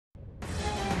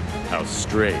How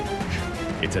strange.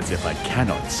 It's as if I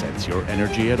cannot sense your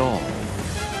energy at all.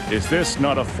 Is this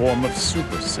not a form of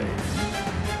Super Saiyan?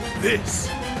 This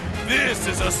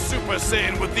is a Super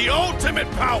Saiyan with the ultimate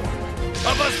power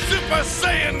of a Super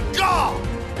Saiyan God!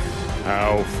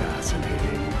 How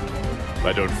fascinating.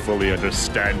 I don't fully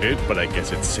understand it, but I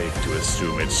guess it's safe to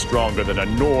assume it's stronger than a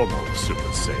normal Super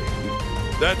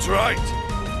Saiyan. That's right.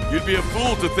 You'd be a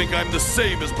fool to think I'm the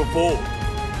same as before.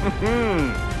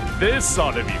 This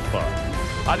ought to be fun.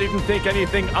 I didn't think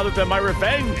anything other than my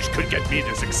revenge could get me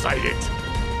this excited.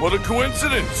 What a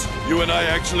coincidence! You and I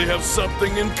actually have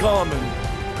something in common.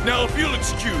 Now, if you'll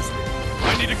excuse me,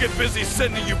 I need to get busy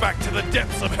sending you back to the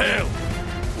depths of hell.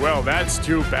 Well, that's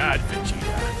too bad,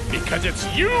 Vegeta, because it's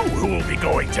you who will be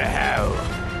going to hell.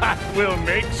 We'll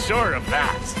make sure of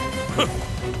that.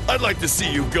 I'd like to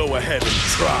see you go ahead and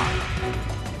try.